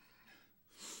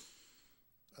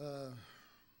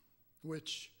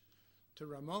 Which to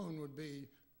Ramon would be,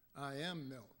 I am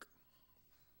milk.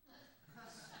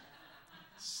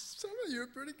 Some of you are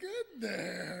pretty good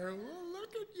there. Well,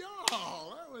 look at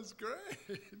y'all. That was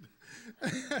great.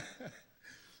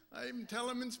 I even tell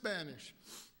them in Spanish.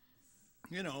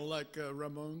 Like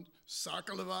Ramon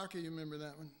Sakalavaki. You remember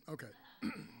that one? Okay.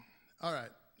 All right.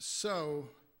 So,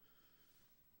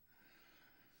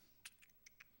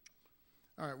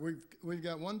 all right, we've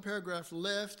got one paragraph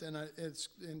left, and it's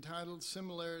entitled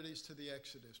 "Similarities to the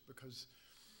Exodus" because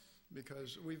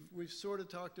we've sort of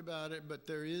talked about it, but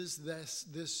there is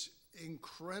this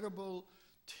incredible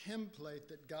template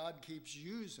that God keeps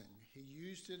using. He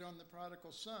used it on the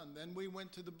prodigal son. Then we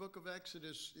went to the book of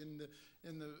Exodus in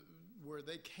the where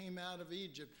they came out of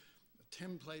Egypt. The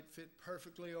template fit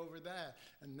perfectly over that.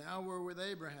 And now we're with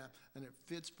Abraham, and it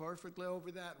fits perfectly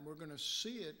over that. And we're going to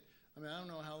see it. I don't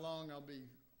know how long I'll be,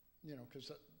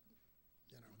 because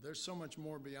there's so much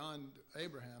more beyond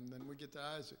Abraham. Then we get to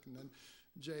Isaac, and then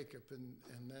Jacob, and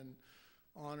then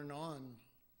on and on.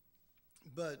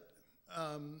 But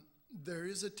there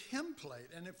is a template,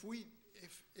 and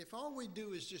if all we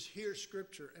do is just hear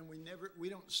scripture and we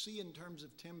don't see in terms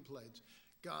of templates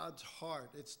God's heart,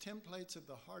 it's templates of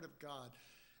the heart of God,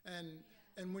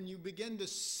 and when you begin to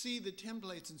see the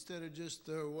templates instead of just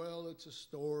it's a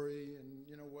story and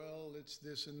it's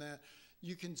this and that,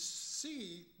 you can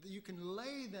see that you can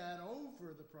lay that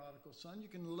over the prodigal son, you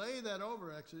can lay that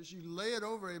over Exodus, you lay it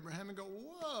over Abraham and go,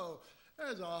 whoa,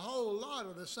 there's a whole lot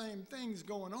of the same things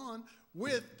going on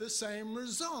with the same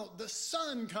result. The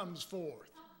son comes forth.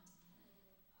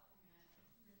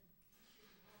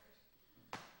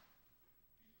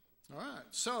 All right,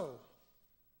 so,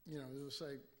 they'll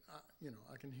say,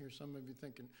 I can hear some of you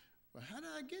thinking, well, how do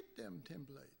I get them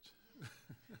templates?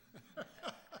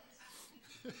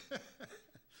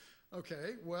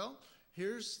 Okay, well,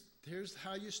 here's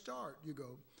how you start. You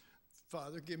go,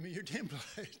 Father, give me your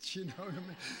templates, you know what I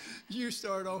mean? You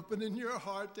start opening your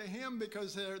heart to him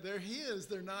because they're his,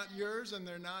 they're not yours, and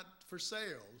they're not for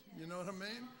sale, you know what I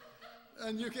mean?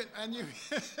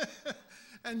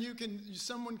 And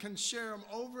someone can share them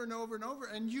over and over and over,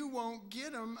 and you won't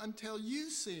get them until you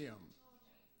see them.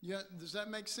 Yeah, does that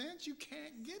make sense? You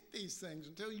can't get these things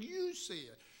until you see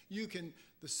it.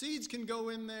 The seeds can go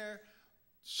in there,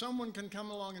 someone can come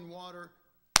along and water,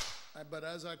 but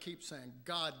as I keep saying,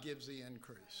 God gives the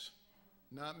increase.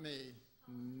 Not me,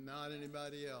 not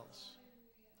anybody else.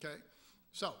 Okay?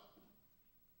 So,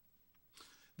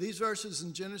 these verses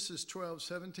in Genesis 12,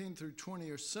 17 through 20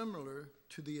 are similar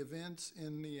to the events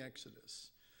in the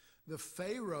Exodus. The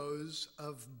pharaohs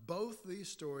of both these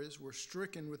stories were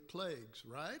stricken with plagues,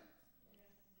 right?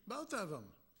 Both of them.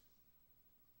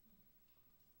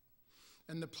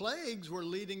 And the plagues were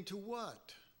leading to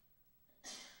what?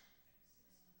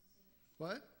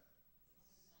 What?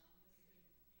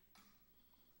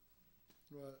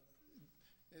 Well,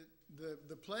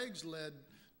 the plagues led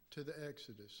to the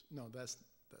Exodus. No, that's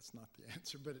not the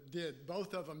answer, but it did.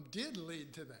 Both of them did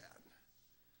lead to that.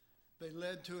 They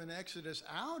led to an exodus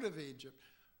out of Egypt.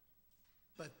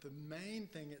 But the main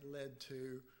thing it led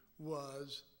to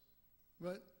was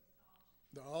what?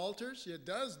 The altars. It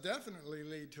does definitely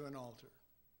lead to an altar.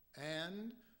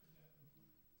 And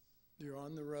you're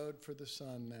on the road for the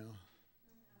Son now,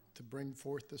 to bring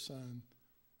forth the Son.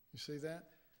 You see that?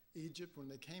 Egypt, when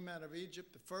they came out of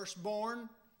Egypt, the firstborn,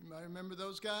 you might remember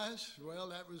those guys? Well,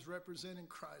 that was representing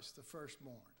Christ, the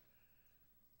firstborn.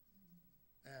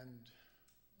 And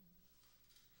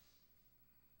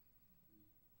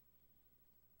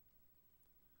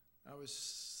I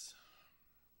was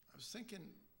thinking,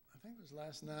 I think it was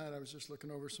last night, I was just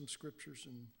looking over some scriptures,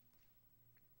 and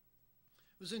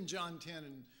it was in John 10,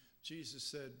 and Jesus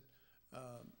said,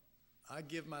 I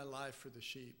give my life for the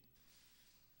sheep.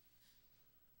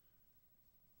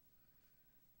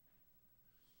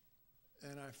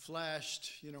 And I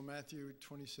flashed, Matthew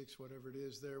 26, whatever it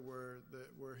is there, where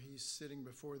he's sitting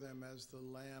before them as the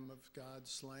Lamb of God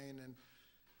slain,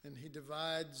 and he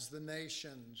divides the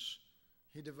nations.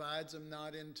 He divides them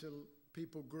not into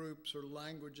people groups or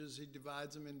languages. He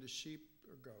divides them into sheep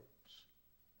or goats.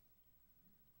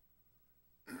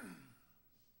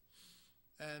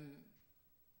 And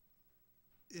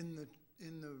in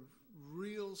the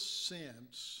real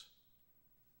sense,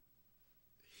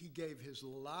 he gave his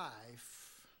life.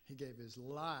 He gave his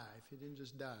life. He didn't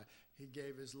just die. He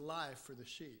gave his life for the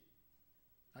sheep.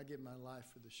 I give my life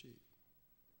for the sheep.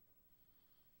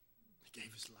 He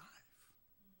gave his life.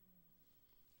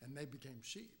 And they became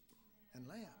sheep and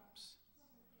lambs.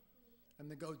 And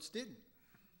the goats didn't.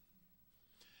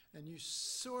 And you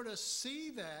sort of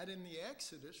see that in the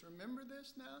Exodus. Remember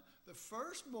this now? The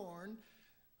firstborn,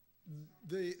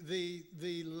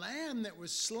 the lamb that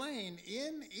was slain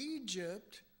in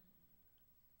Egypt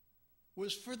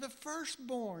was for the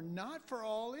firstborn, not for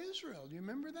all Israel. Do you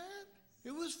remember that?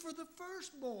 It was for the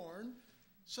firstborn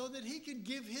so that he could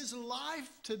give his life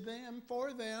to them,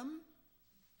 for them,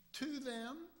 to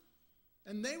them,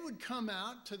 and they would come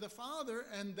out to the Father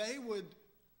and they would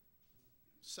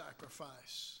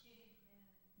sacrifice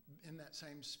in that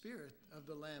same spirit of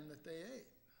the lamb that they ate.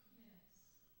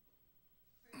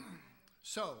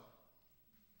 So,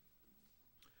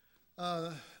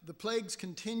 the plagues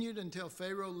continued until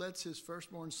Pharaoh lets his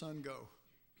firstborn son go.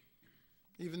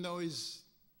 Even though he's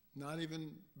not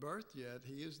even birthed yet,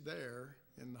 he is there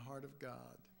in the heart of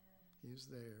God. He's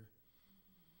there.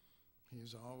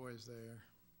 He's always there.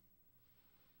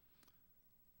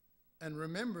 And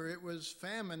remember, it was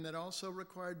famine that also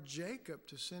required Jacob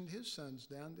to send his sons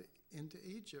down into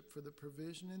Egypt for the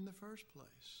provision in the first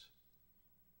place.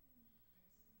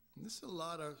 And this is a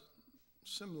lot of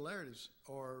similarities,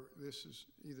 or this is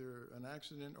either an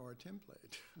accident or a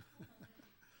template.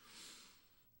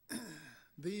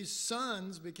 These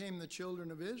sons became the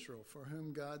children of Israel, for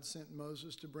whom God sent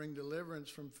Moses to bring deliverance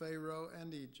from Pharaoh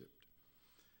and Egypt.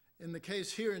 In the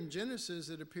case here in Genesis,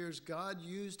 it appears God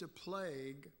used a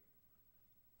plague.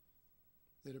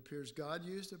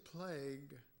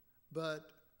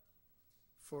 But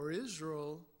for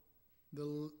Israel,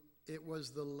 it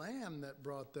was the lamb that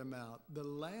brought them out. The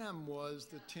lamb was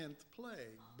the 10th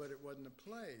plague, but it wasn't a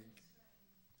plague.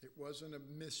 It wasn't a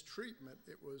mistreatment.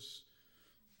 It was,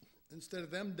 instead of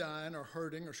them dying or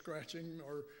hurting or scratching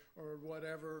or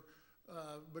whatever,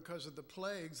 because of the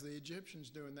plagues, the Egyptians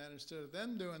doing that, instead of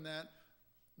them doing that,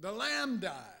 the lamb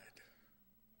died.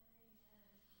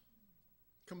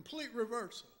 Complete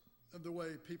reversal of the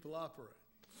way people operate.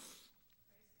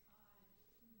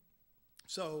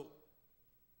 So,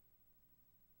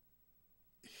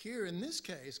 here in this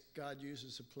case, God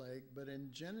uses a plague, but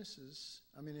in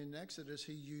Exodus,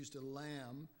 he used a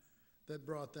lamb that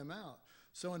brought them out.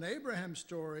 So in Abraham's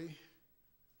story,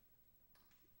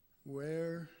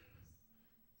 where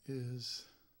is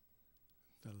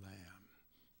the lamb?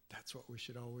 That's what we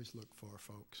should always look for,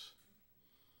 folks.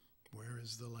 Where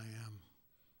is the lamb?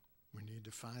 We need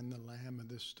to find the lamb of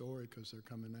this story because they're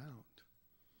coming out.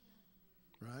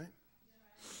 Right?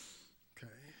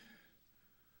 Okay.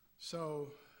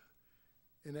 So,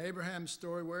 in Abraham's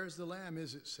story, where's the lamb?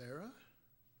 Is it Sarah?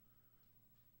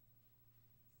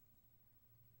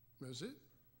 Was it?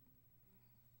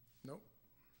 Nope.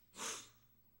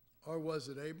 Or was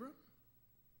it Abram?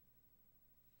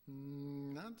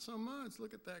 Not so much.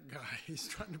 Look at that guy. He's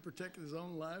trying to protect his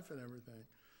own life and everything.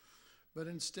 But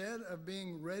instead of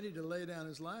being ready to lay down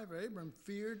his life, Abram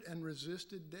feared and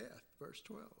resisted death. Verse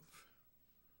 12.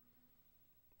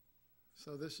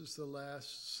 So this is the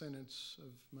last sentence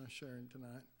of my sharing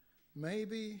tonight.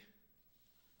 Maybe,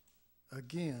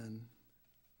 again,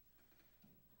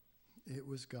 it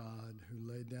was God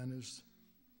who laid down his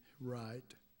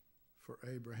right for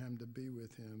Abraham to be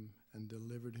with him and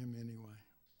delivered him anyway.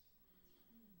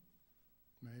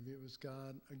 Maybe it was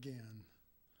God again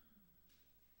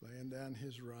laying down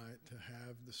his right to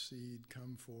have the seed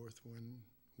come forth when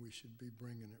we should be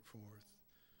bringing it forth.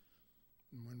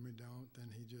 And when we don't, then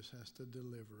he just has to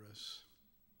deliver us.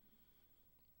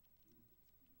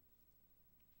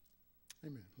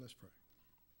 Amen. Let's pray.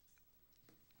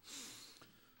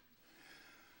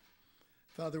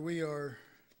 Father, we are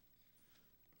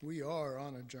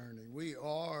on a journey. We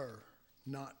are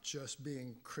not just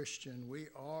being Christian. We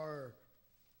are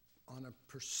on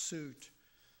a pursuit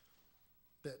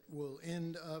that will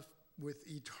end up with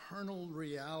eternal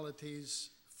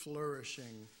realities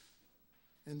flourishing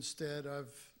instead of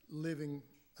living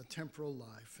a temporal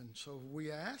life. And so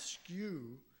we ask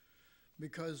you,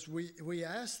 because we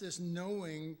ask this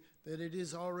knowing that it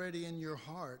is already in your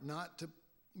heart,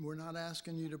 we're not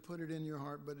asking you to put it in your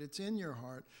heart, but it's in your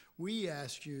heart. We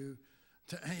ask you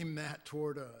to aim that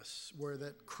toward us, where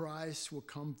that Christ will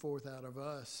come forth out of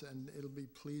us and it'll be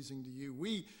pleasing to you.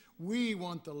 We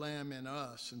want the Lamb in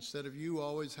us instead of you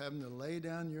always having to lay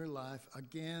down your life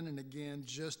again and again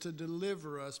just to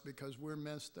deliver us because we're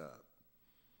messed up.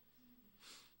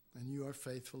 And you are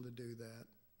faithful to do that.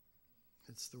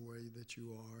 It's the way that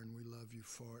you are, and we love you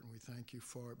for it, and we thank you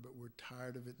for it, but we're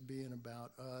tired of it being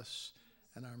about us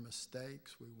and our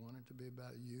mistakes. We want it to be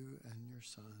about you and your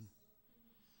Son.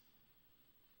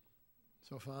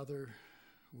 So, Father,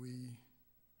 we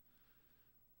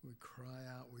cry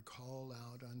out, we call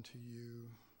out unto you.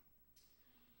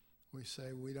 We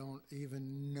say we don't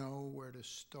even know where to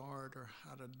start or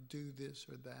how to do this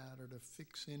or that or to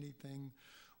fix anything.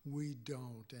 We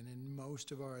don't. And in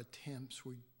most of our attempts,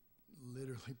 we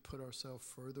literally put ourselves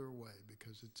further away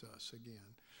because it's us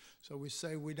again. So we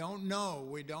say we don't know,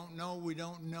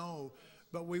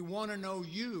 but we want to know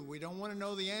you. We don't want to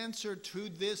know the answer to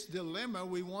this dilemma.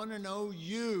 We want to know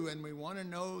you, and we want to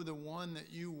know the one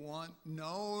that you want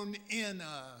known in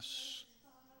us.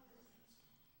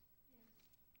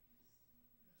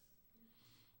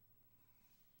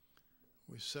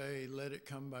 We say, let it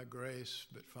come by grace,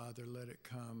 but Father, let it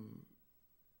come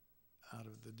out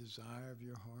of the desire of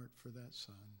your heart for that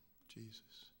Son,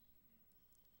 Jesus.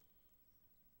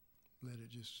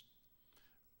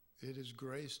 It is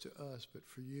grace to us, but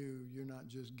for you, you're not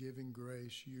just giving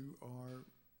grace, you are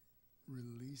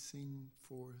releasing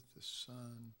forth the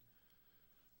Son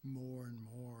more and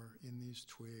more in these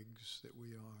twigs that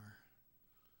we are,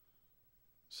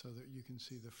 so that you can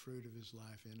see the fruit of his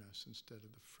life in us instead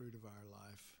of the fruit of our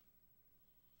life.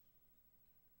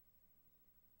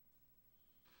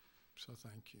 So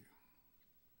thank you.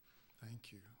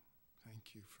 Thank you.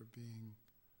 Thank you for being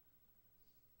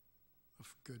a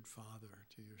good father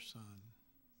to your Son.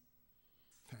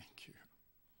 Thank you.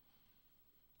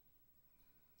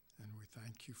 And we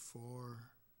thank you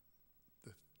for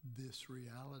this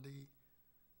reality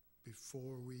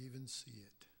before we even see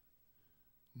it.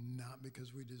 Not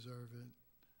because we deserve it,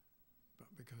 but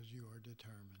because you are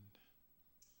determined.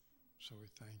 So we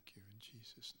thank you in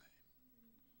Jesus'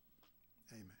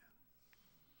 name. Amen.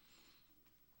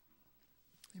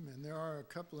 Amen. There are a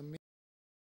couple of